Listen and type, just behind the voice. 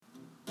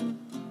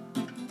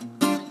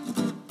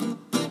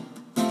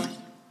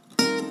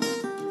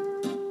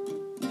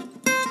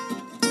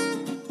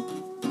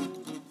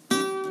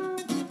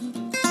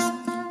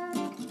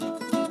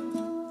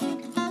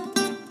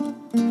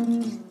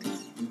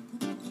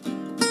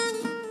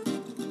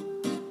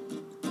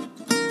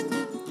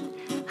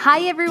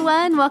Hi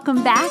everyone,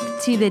 welcome back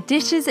to the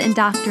Dishes and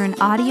Doctrine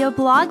audio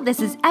blog. This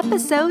is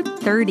episode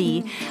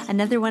 30,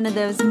 another one of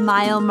those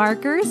mile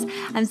markers.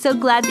 I'm so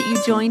glad that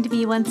you joined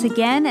me once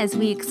again as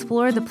we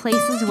explore the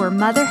places where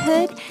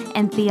motherhood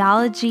and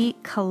theology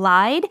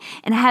collide.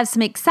 And I have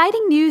some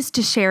exciting news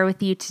to share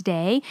with you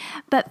today.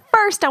 But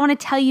first, I want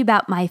to tell you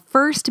about my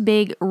first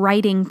big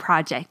writing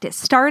project. It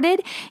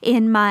started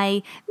in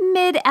my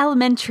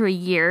mid-elementary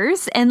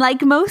years, and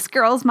like most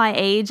girls my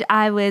age,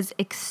 I was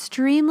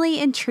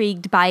extremely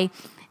intrigued by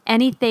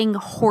anything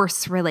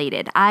horse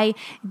related. I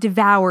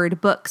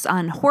devoured books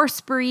on horse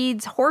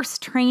breeds, horse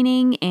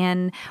training,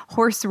 and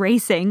horse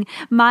racing.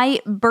 My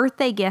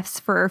birthday gifts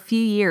for a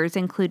few years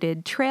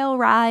included trail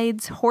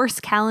rides, horse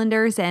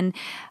calendars, and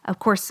of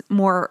course,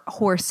 more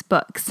horse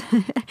books.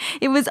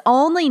 It was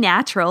only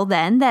natural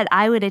then that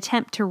I would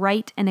attempt to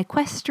write an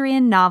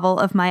equestrian novel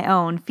of my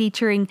own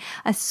featuring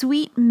a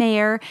sweet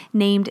mare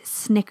named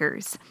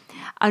Snickers.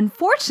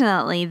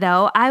 Unfortunately,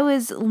 though, I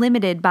was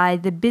limited by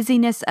the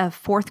busyness of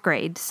fourth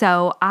grade,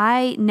 so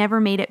I never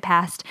made it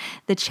past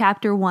the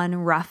chapter 1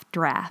 rough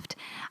draft.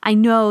 I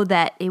know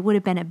that it would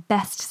have been a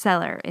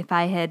bestseller if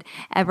I had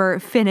ever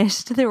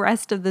finished the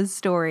rest of the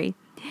story.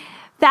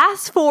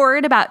 Fast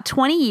forward about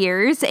 20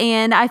 years,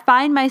 and I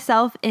find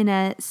myself in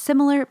a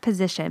similar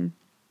position.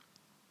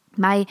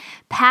 My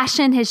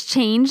passion has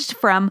changed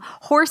from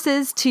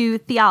horses to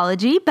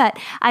theology, but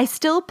I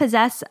still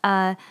possess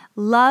a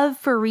love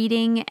for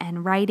reading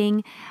and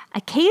writing.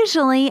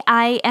 Occasionally,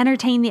 I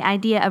entertain the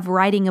idea of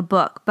writing a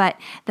book, but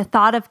the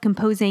thought of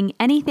composing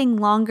anything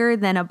longer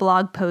than a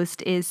blog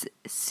post is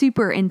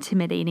super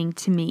intimidating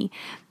to me.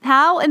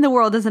 How in the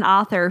world does an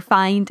author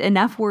find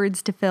enough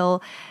words to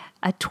fill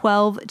a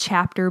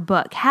 12-chapter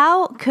book?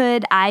 How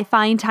could I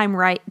find time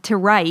to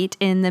write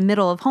in the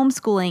middle of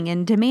homeschooling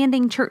and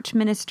demanding church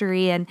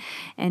ministry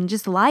and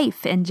just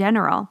life in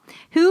general?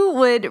 Who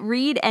would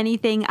read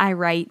anything I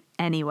write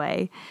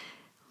anyway?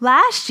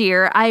 Last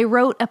year, I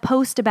wrote a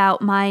post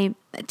about my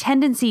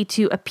tendency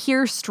to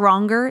appear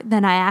stronger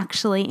than I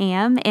actually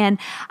am, and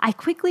I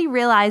quickly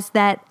realized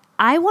that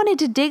I wanted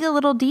to dig a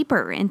little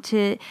deeper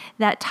into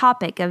that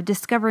topic of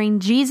discovering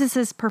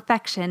Jesus's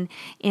perfection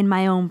in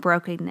my own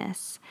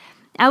brokenness.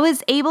 I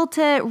was able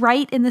to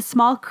write in the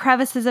small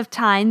crevices of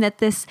time that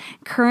this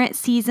current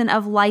season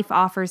of life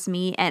offers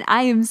me, and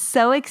I am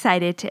so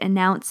excited to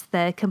announce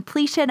the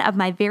completion of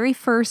my very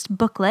first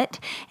booklet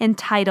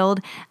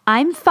entitled,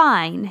 "I'm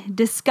Fine,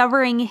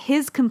 Discovering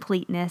His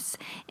Completeness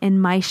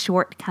in My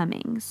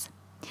Shortcomings."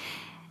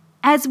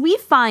 As we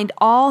find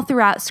all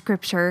throughout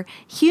Scripture,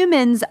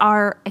 humans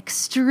are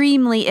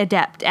extremely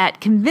adept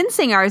at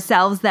convincing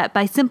ourselves that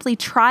by simply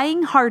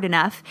trying hard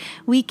enough,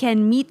 we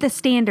can meet the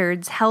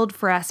standards held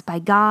for us by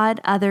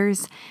God,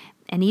 others,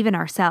 and even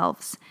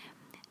ourselves.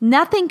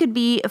 Nothing could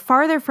be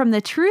farther from the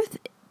truth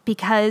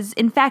because,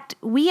 in fact,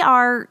 we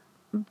are,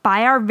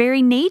 by our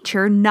very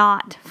nature,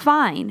 not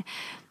fine.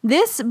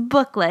 This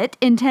booklet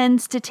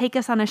intends to take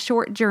us on a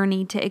short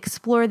journey to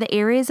explore the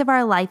areas of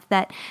our life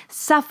that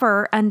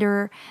suffer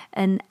under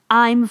an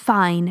 "I'm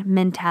fine"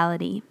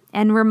 mentality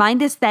and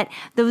remind us that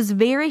those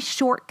very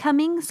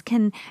shortcomings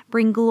can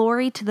bring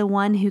glory to the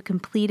one who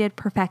completed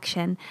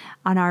perfection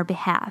on our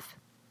behalf.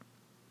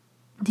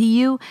 Do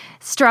you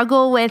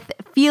struggle with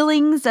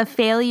feelings of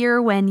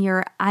failure when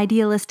your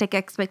idealistic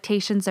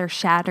expectations are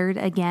shattered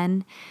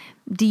again?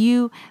 Do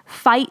you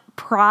fight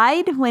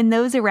pride when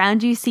those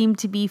around you seem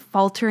to be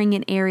faltering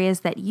in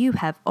areas that you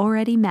have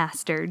already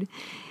mastered?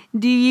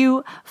 Do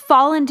you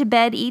fall into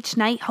bed each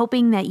night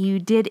hoping that you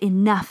did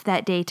enough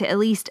that day to at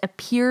least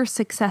appear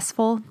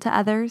successful to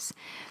others?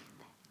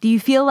 Do you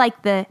feel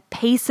like the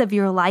pace of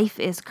your life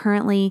is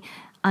currently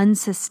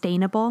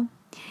unsustainable?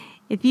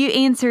 If you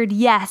answered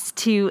yes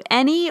to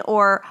any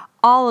or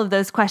all of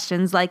those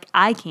questions like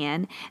I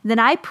can, then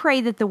I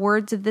pray that the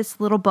words of this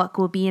little book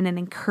will be an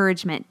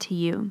encouragement to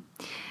you.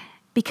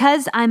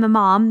 Because I'm a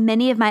mom,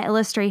 many of my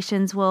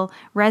illustrations will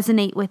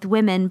resonate with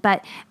women,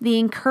 but the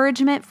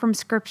encouragement from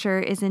Scripture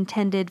is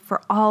intended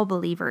for all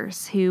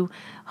believers who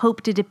hope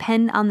to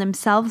depend on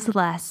themselves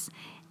less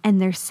and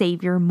their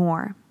Savior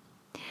more.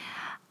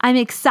 I'm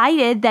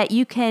excited that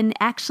you can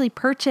actually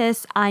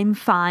purchase I'm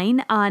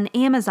Fine on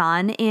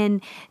Amazon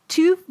in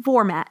 2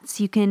 formats.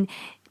 You can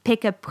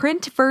pick a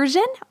print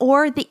version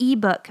or the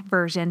ebook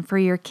version for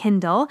your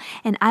Kindle,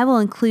 and I will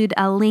include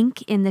a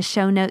link in the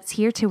show notes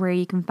here to where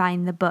you can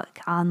find the book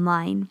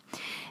online.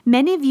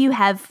 Many of you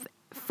have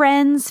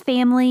friends,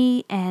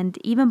 family, and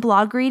even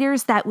blog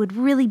readers that would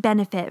really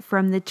benefit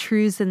from the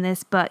truths in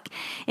this book.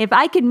 If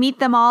I could meet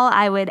them all,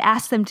 I would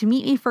ask them to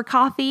meet me for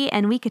coffee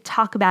and we could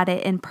talk about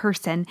it in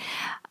person.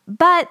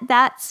 But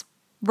that's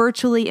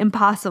virtually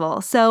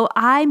impossible. So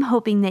I'm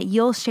hoping that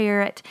you'll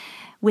share it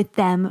with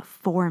them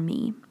for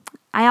me.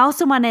 I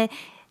also want to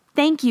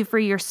thank you for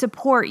your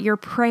support, your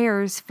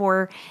prayers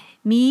for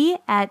me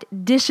at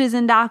Dishes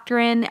and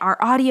Doctrine, our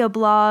audio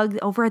blog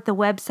over at the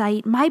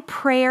website. My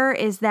prayer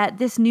is that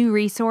this new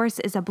resource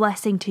is a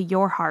blessing to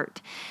your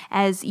heart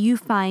as you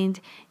find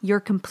your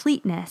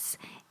completeness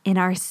in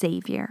our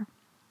Savior.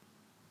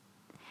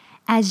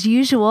 As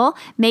usual,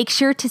 make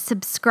sure to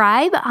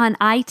subscribe on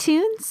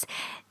iTunes.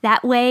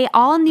 That way,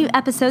 all new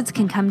episodes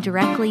can come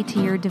directly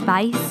to your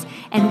device.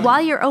 And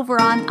while you're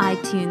over on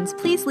iTunes,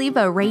 please leave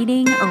a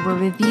rating or a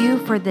review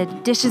for the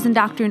Dishes and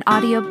Doctrine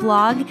audio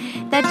blog.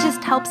 That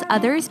just helps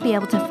others be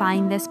able to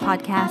find this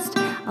podcast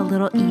a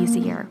little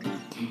easier.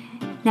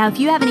 Now, if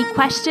you have any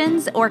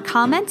questions or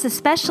comments,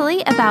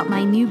 especially about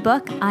my new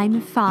book,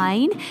 I'm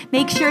Fine,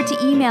 make sure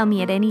to email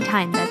me at any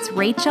time. That's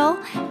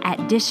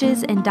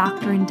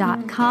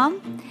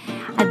Rachel@dishesanddoctrine.com.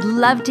 I'd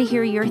love to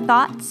hear your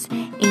thoughts,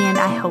 and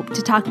I hope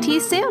to talk to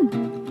you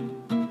soon.